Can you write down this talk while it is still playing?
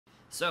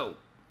So,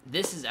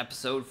 this is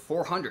episode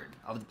 400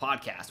 of the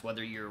podcast.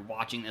 Whether you're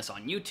watching this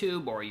on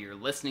YouTube or you're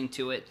listening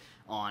to it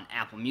on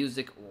Apple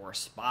Music or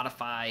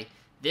Spotify,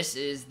 this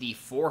is the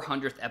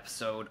 400th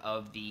episode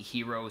of the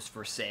Heroes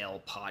for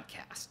Sale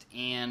podcast.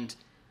 And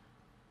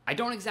I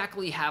don't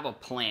exactly have a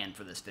plan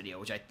for this video,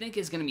 which I think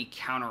is going to be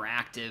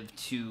counteractive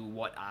to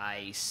what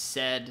I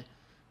said,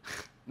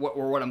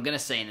 or what I'm going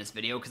to say in this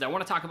video, because I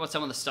want to talk about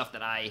some of the stuff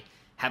that I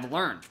have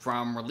learned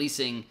from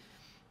releasing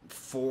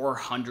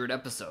 400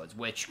 episodes,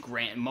 which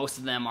most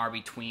of them are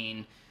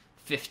between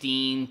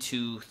 15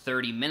 to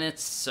 30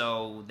 minutes,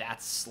 so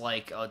that's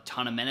like a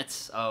ton of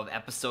minutes of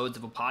episodes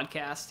of a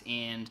podcast.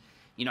 And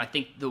I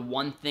think the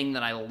one thing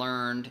that I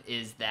learned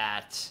is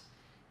that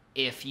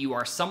if you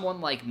are someone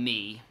like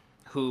me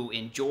who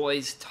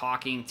enjoys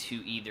talking to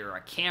either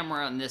a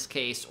camera in this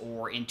case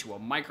or into a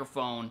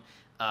microphone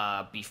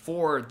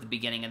before the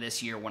beginning of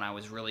this year when I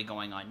was really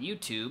going on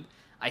YouTube,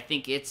 I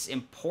think it's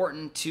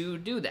important to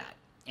do that.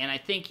 And I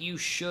think you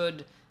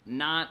should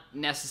not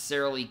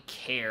necessarily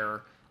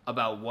care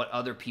about what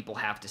other people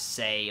have to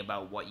say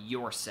about what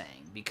you're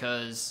saying,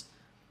 because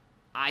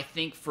I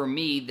think for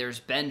me, there's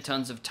been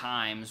tons of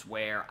times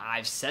where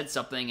I've said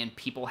something and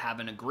people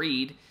haven't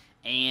agreed,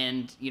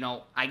 and,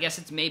 I guess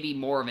it's maybe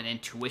more of an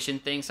intuition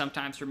thing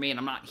sometimes for me, and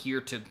I'm not here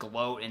to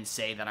gloat and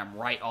say that I'm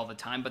right all the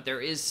time, but there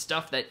is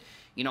stuff that,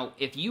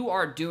 if you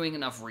are doing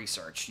enough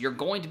research, you're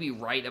going to be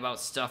right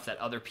about stuff that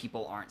other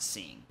people aren't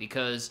seeing,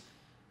 because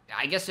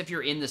I guess if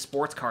you're in the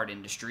sports card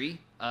industry,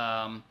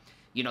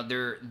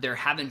 there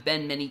haven't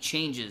been many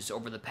changes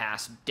over the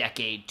past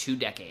decade, 2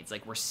 decades.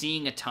 Like, we're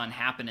seeing a ton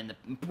happen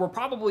we're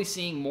probably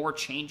seeing more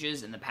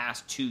changes in the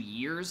past 2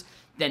 years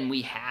than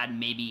we had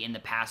maybe in the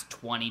past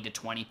 20 to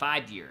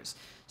 25 years.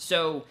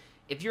 So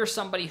if you're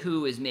somebody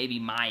who is maybe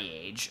my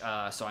age,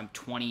 so I'm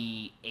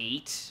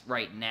 28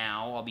 right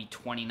now, I'll be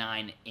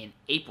 29 in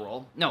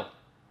April. No,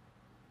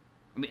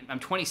 I'm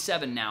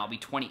 27 now. I'll be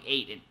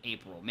 28 in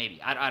April,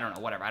 maybe. I don't know.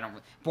 Whatever.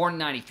 Born in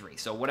 '93,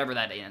 so whatever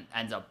that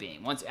ends up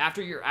being.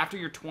 After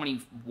you're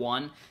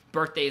 21,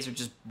 birthdays are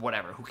just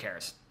whatever. Who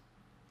cares?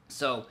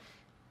 So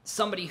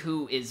somebody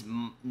who is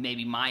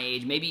maybe my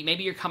age,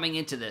 maybe you're coming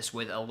into this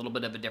with a little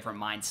bit of a different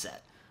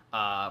mindset.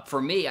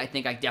 For me, I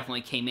think I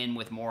definitely came in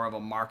with more of a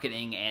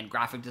marketing and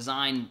graphic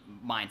design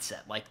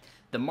mindset. Like,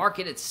 the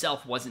market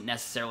itself wasn't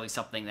necessarily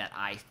something that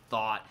I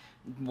thought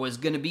was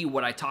going to be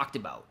what I talked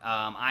about.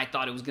 I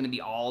thought it was going to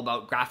be all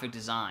about graphic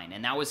design,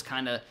 and that was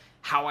kind of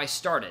how I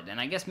started. And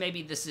I guess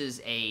maybe this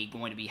is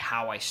going to be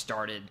how I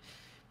started.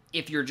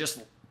 If you're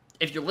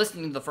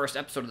listening to the first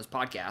episode of this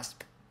podcast,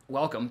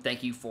 welcome.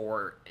 Thank you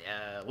for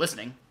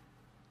listening.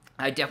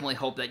 I definitely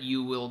hope that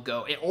you will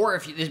go, or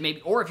if you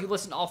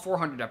listen to all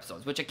 400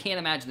 episodes, which I can't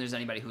imagine there's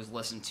anybody who's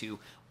listened to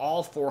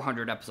all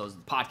 400 episodes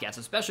of the podcast,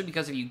 especially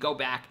because if you go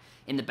back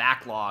in the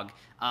backlog,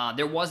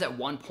 there was at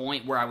one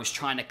point where I was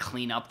trying to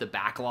clean up the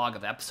backlog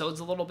of episodes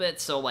a little bit.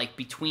 So like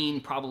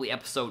between probably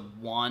episode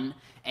 1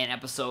 and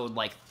episode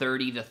like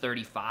 30 to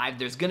 35,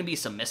 there's going to be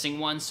some missing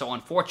ones. So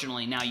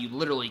unfortunately now you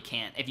literally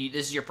can't,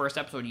 this is your first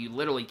episode, you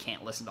literally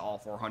can't listen to all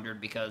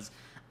 400 because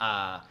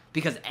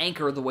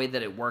Anchor, the way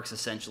that it works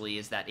essentially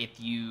is that if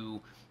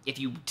you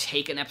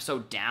take an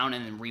episode down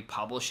and then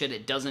republish it,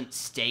 it doesn't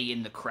stay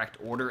in the correct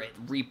order.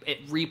 It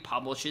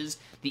republishes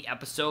the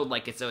episode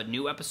like it's a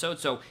new episode.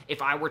 So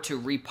if I were to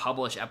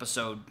republish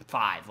episode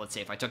 5, let's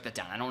say if I took that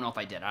down, I don't know if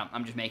I did,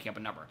 I'm just making up a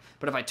number.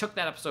 But if I took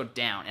that episode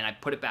down and I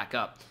put it back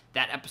up,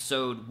 that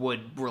episode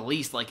would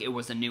release like it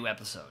was a new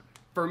episode.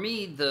 For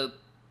me, the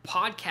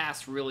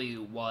podcast really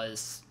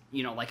was,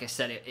 like I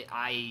said,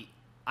 I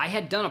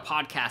had done a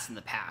podcast in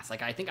the past.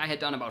 Like, I think I had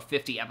done about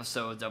 50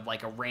 episodes of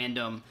like a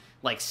random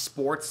like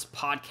sports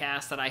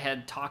podcast that I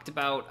had talked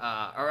about,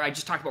 or I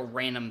just talked about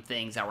random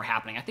things that were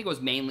happening. I think it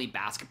was mainly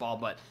basketball,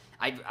 but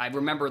I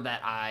remember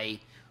that I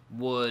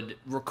would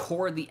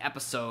record the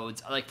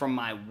episodes like from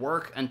my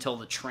work until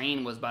the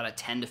train was about a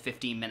 10 to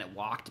 15 minute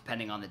walk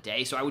depending on the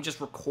day. So I would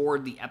just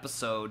record the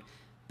episode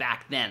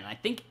back then. I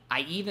think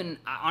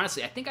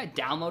honestly, I think I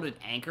downloaded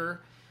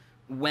Anchor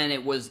when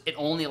it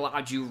only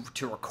allowed you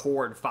to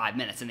record 5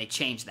 minutes, and they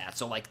changed that.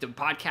 So like the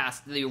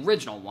podcast, the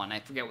original one,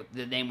 I forget what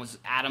the name was,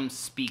 Adam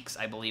Speaks,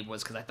 I believe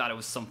was, because I thought it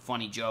was some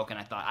funny joke, and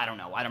I thought, I don't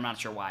know, I'm not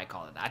sure why I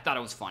called it that. I thought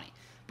it was funny.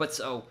 But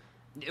so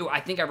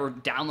I think I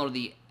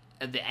downloaded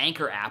the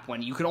Anchor app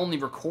when you could only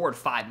record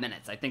 5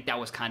 minutes. I think that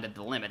was kind of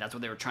the limit. That's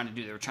what they were trying to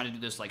do. They were trying to do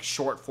this like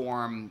short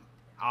form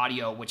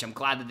audio, which I'm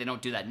glad that they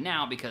don't do that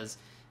now, because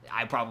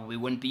I probably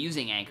wouldn't be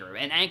using Anchor.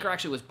 And Anchor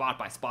actually was bought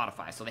by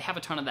Spotify, so they have a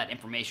ton of that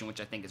information,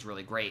 which I think is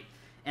really great.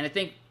 And I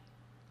think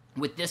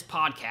with this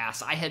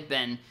podcast, I had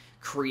been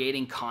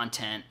creating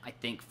content, I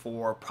think,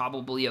 for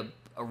probably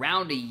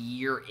around a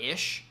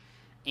year-ish,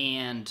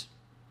 and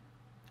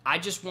I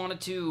just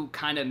wanted to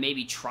kind of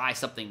maybe try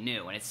something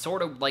new. And it's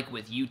sort of like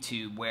with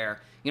YouTube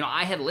where,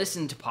 I had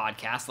listened to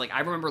podcasts. Like,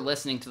 I remember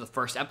listening to the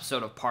first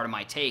episode of Part of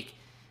My Take,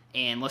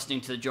 and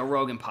listening to the Joe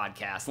Rogan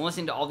podcast and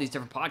listening to all these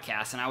different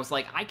podcasts, and I was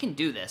like, I can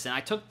do this. And I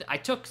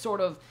took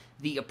sort of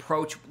the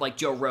approach like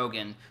Joe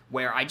Rogan,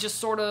 where I just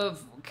sort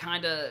of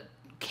kind of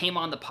came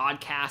on the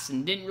podcast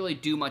and didn't really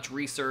do much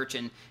research.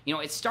 And,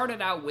 it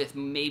started out with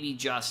maybe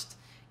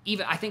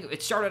I think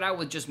it started out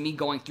with just me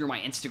going through my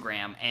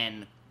Instagram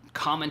and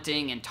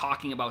commenting and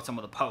talking about some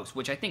of the posts,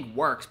 which I think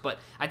works, but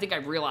I think I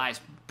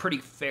realized pretty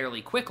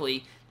fairly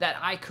quickly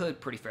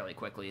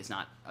is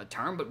not a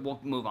term, but we'll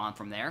move on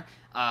from there.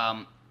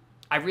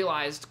 I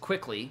realized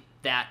quickly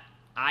that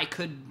I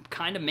could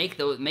kind of make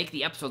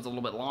the episodes a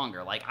little bit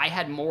longer. Like, I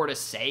had more to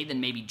say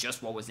than maybe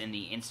just what was in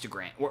the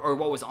Instagram or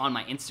what was on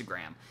my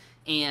Instagram.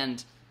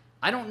 And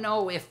I don't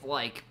know if,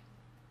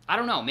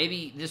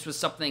 maybe this was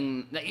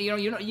something that,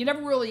 you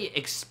never really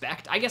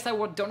expect. I guess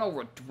don't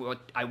know what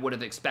I would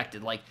have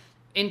expected.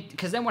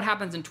 Because then what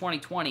happens in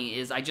 2020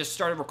 is I just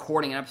started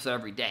recording an episode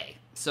every day.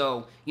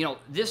 So,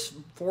 this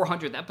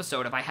 400th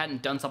episode, if I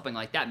hadn't done something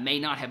like that, may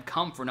not have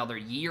come for another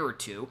year or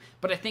two.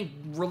 But I think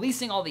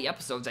releasing all the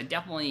episodes, I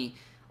definitely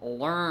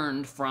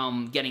learned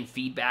from getting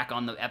feedback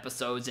on the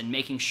episodes and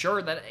making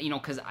sure that,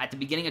 because at the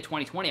beginning of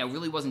 2020, I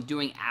really wasn't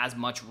doing as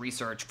much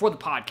research for the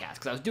podcast.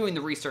 Because I was doing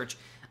the research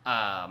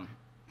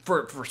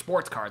for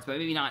sports cards, but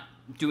maybe not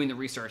doing the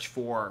research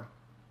for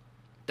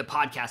the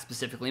podcast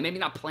specifically, maybe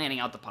not planning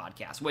out the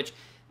podcast, which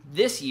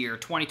this year,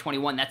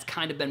 2021, that's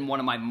kind of been one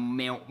of my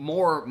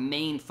more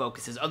main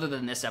focuses, other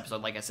than this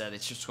episode. Like I said,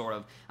 it's just sort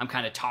of, I'm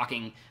kind of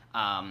talking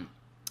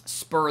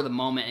spur of the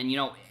moment. And,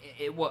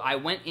 I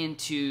went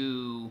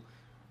into,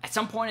 at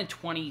some point in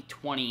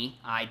 2020,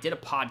 I did a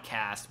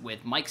podcast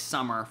with Mike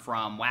Summer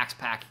from Wax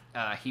Pack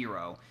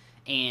Hero.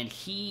 And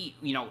he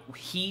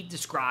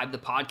described the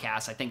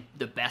podcast, I think,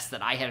 the best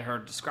that I had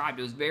heard described.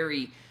 It was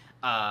very,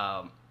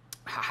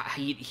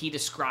 he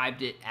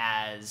described it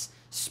as,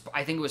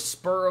 I think it was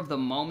spur of the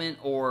moment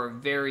or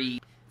very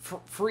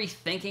free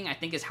thinking, I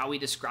think is how he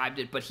described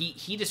it. But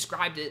he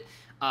described it,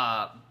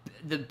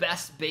 the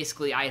best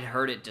basically I had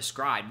heard it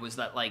described was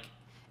that,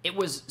 it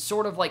was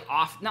sort of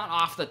not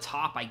off the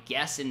top, I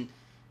guess,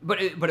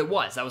 but it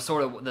was. That was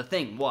sort of the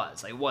thing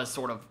was. It was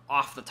sort of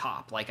off the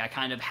top. I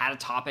kind of had a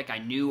topic. I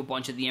knew a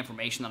bunch of the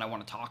information that I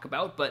want to talk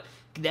about, but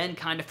then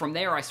kind of from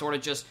there, I sort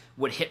of just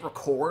would hit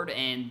record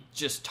and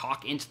just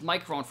talk into the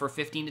microphone for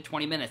 15 to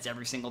 20 minutes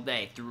every single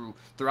day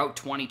throughout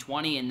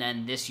 2020, and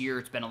then this year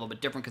it's been a little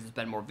bit different because it's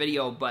been more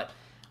video, but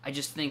I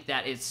just think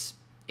that it's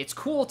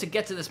cool to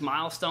get to this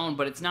milestone,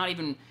 but it's not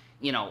even,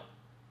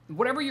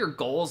 whatever your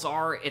goals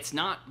are, it's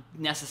not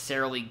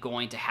necessarily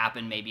going to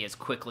happen maybe as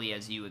quickly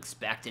as you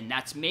expect, and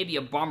that's maybe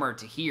a bummer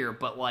to hear,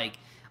 but I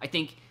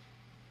think,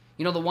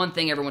 the one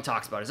thing everyone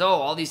talks about is,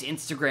 all these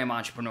Instagram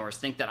entrepreneurs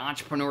think that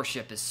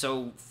entrepreneurship is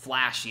so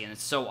flashy and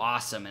it's so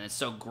awesome and it's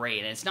so great,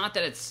 and it's not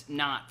that it's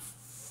not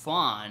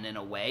fun in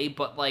a way,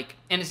 but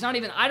and it's not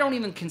even, I don't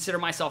even consider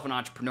myself an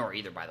entrepreneur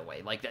either, by the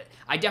way. That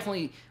I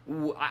definitely,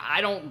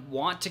 I don't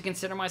want to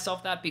consider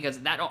myself that, because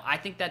I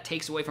think that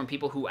takes away from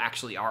people who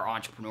actually are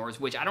entrepreneurs,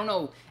 which I don't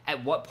know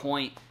at what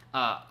point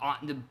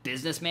the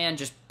businessman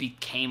just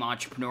became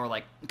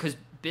entrepreneur, because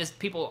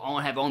people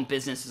have owned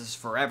businesses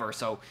forever,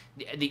 so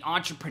the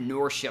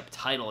entrepreneurship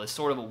title is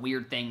sort of a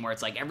weird thing where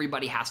it's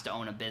everybody has to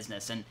own a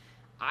business. And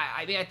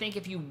I mean, I think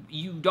if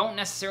you don't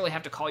necessarily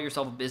have to call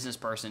yourself a business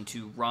person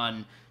to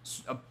run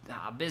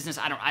a business.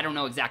 I don't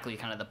know exactly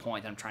kind of the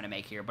point that I'm trying to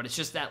make here, but it's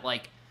just that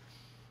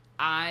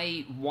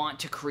I want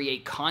to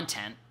create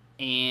content,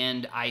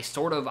 and I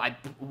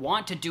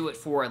want to do it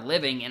for a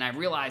living, and I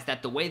realize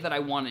that the way that I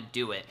want to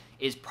do it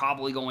is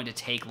probably going to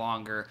take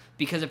longer,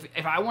 because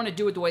if I want to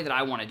do it the way that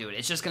I want to do it,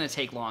 it's just going to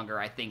take longer,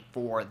 I think,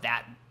 for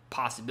that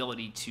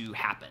possibility to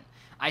happen.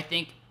 I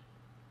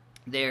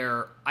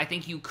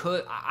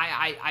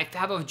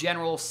have a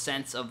general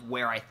sense of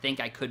where I think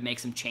I could make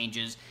some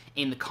changes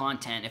in the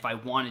content if I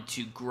wanted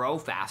to grow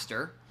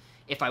faster,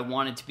 if I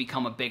wanted to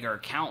become a bigger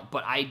account.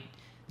 But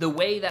the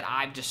way that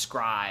I've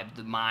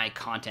described my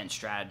content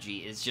strategy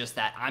is just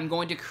that I'm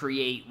going to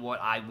create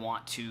what I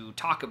want to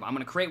talk about. I'm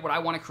going to create what I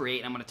want to create,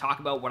 and I'm going to talk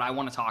about what I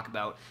want to talk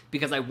about,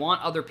 because I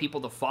want other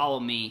people to follow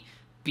me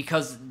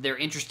because they're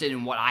interested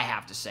in what I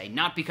have to say,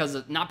 not because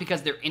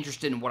they're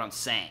interested in what I'm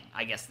saying.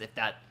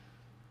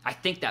 I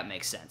think that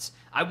makes sense.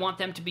 I want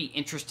them to be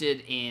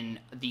interested in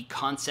the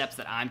concepts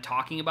that I'm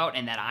talking about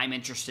and that I'm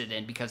interested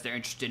in because they're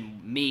interested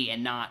in me,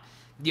 and not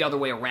the other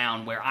way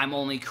around where I'm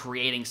only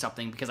creating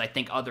something because I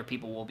think other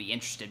people will be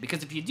interested.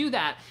 Because if you do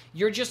that,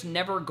 you're just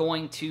never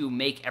going to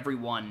make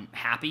everyone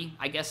happy,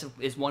 I guess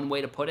is one way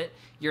to put it.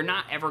 You're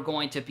not ever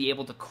going to be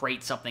able to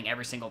create something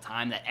every single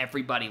time that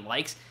everybody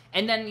likes.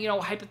 And then,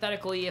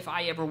 hypothetically, if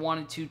I ever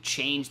wanted to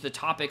change the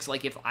topics,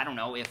 if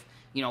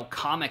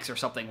comics or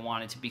something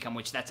wanted to become,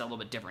 which that's a little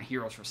bit different,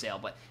 Heroes for Sale,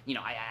 but,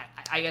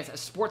 I guess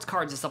sports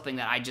cards is something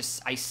that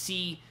I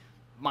see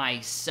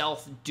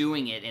myself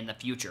doing it in the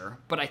future.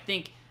 But I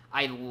think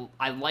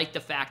I like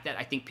the fact that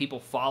I think people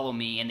follow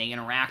me and they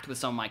interact with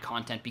some of my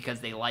content because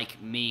they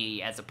like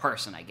me as a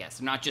person, I guess.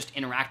 They're not just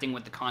interacting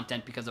with the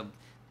content because of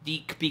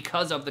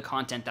the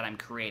content that I'm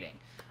creating.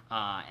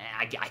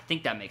 I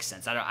think that makes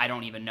sense. I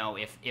don't even know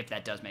if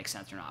that does make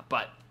sense or not,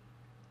 but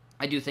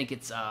I do think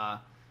it's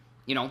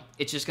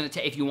it's just going to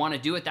take, if you want to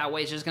do it that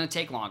way, it's just going to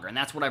take longer, and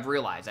that's what I've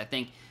realized. I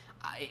think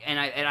and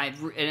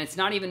it's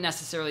not even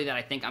necessarily that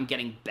I think I'm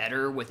getting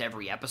better with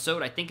every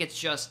episode. I think it's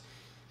just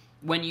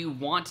when you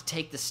want to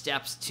take the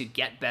steps to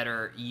get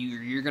better,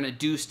 you're going to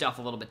do stuff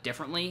a little bit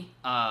differently.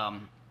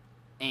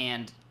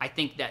 And I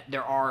think that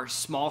there are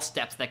small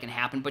steps that can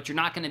happen, but you're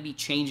not going to be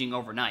changing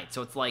overnight.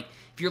 So it's like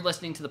if you're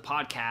listening to the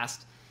podcast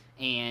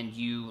and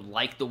you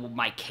like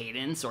my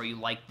cadence, or you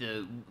like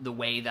the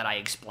way that I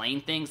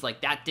explain things,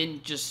 like that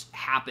didn't just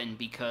happen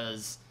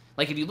because,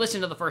 like, if you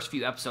listen to the first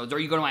few episodes, or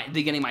you go to the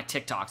beginning of my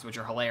TikToks, which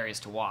are hilarious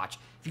to watch,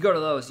 if you go to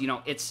those,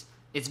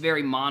 it's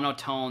very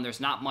monotone. There's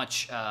not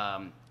much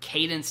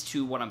cadence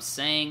to what I'm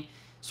saying.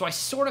 So I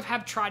sort of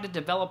have tried to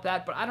develop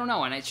that, but I don't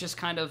know. And it's just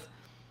kind of,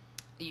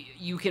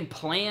 you can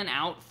plan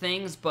out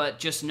things, but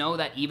just know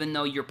that even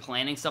though you're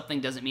planning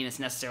something doesn't mean it's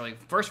necessarily,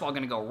 first of all,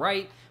 going to go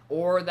right,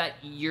 or that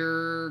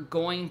you're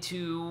going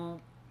to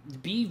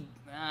be,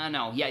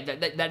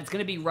 that it's going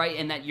to be right,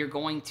 and that you're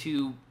going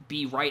to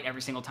be right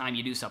every single time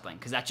you do something.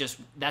 Because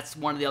that's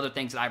one of the other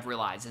things that I've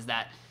realized, is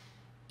that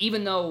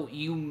even though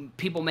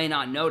people may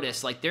not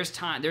notice, like there's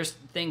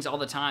things all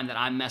the time that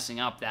I'm messing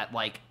up, that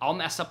like I'll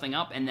mess something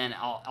up and then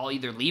I'll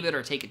either leave it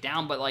or take it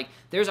down, but like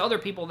there's other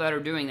people that are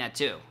doing that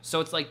too.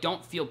 So it's like,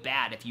 don't feel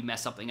bad if you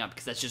mess something up,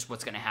 because that's just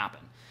what's going to happen.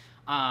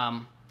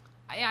 I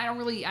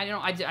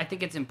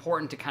think it's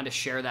important to kind of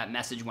share that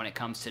message when it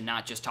comes to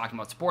not just talking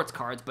about sports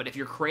cards, but if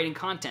you're creating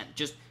content,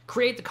 just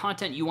create the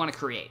content you want to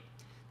create.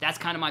 That's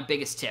kind of my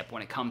biggest tip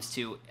when it comes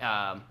to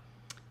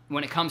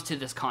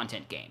this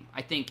content game.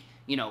 I think,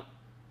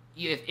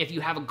 if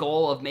you have a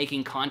goal of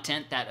making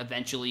content that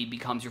eventually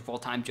becomes your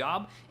full-time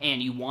job,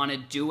 and you want to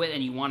do it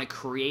and you want to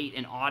create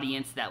an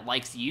audience that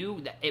likes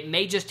you, it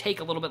may just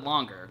take a little bit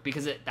longer,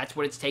 because that's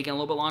what it's taken a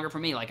little bit longer for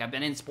me. Like, I've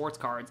been in sports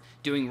cards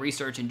doing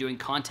research and doing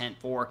content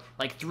for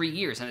like 3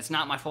 years, and it's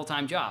not my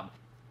full-time job.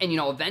 And,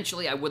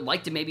 eventually I would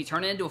like to maybe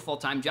turn it into a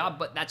full-time job,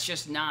 but that's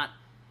just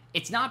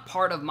it's not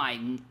part of my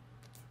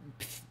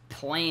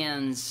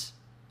plans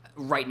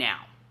right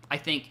now. I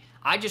think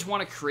I just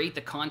want to create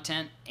the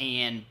content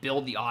and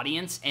build the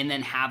audience, and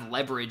then have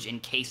leverage in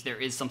case there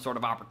is some sort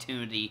of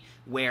opportunity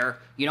where,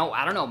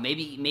 I don't know,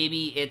 maybe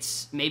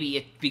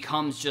it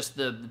becomes just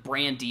the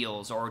brand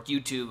deals or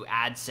YouTube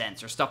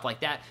AdSense or stuff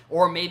like that.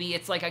 Or maybe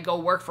it's like I go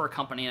work for a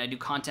company and I do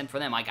content for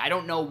them. Like, I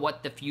don't know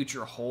what the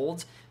future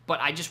holds, but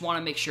I just want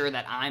to make sure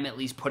that I'm at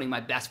least putting my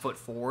best foot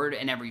forward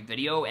in every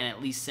video, and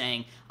at least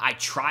saying I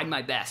tried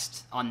my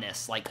best on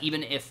this. Like,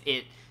 even if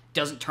it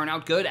doesn't turn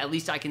out good, at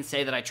least I can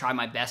say that I tried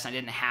my best and I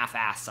didn't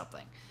half-ass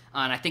something.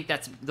 And I think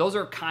those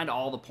are kind of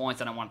all the points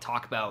that I want to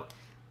talk about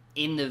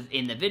in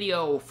the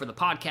video for the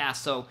podcast.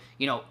 So,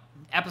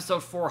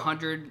 episode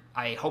 400,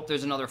 I hope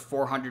there's another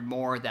 400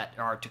 more that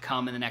are to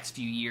come in the next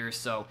few years.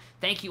 So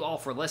thank you all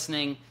for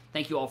listening.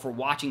 Thank you all for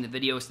watching the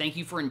videos. Thank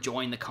you for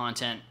enjoying the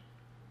content.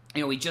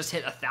 We just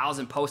hit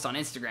 1,000 posts on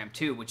Instagram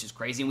too, which is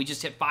crazy. And we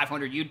just hit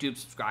 500 YouTube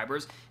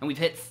subscribers, and we've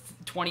hit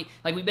 20.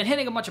 Like, we've been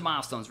hitting a bunch of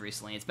milestones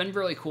recently. It's been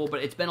really cool,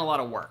 but it's been a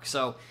lot of work.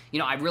 So,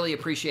 I really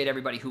appreciate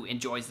everybody who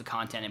enjoys the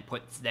content and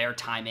puts their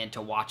time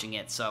into watching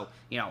it. So,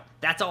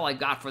 that's all I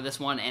got for this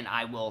one, and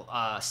I will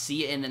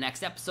see you in the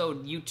next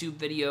episode, YouTube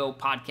video,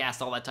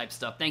 podcast, all that type of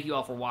stuff. Thank you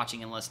all for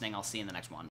watching and listening. I'll see you in the next one.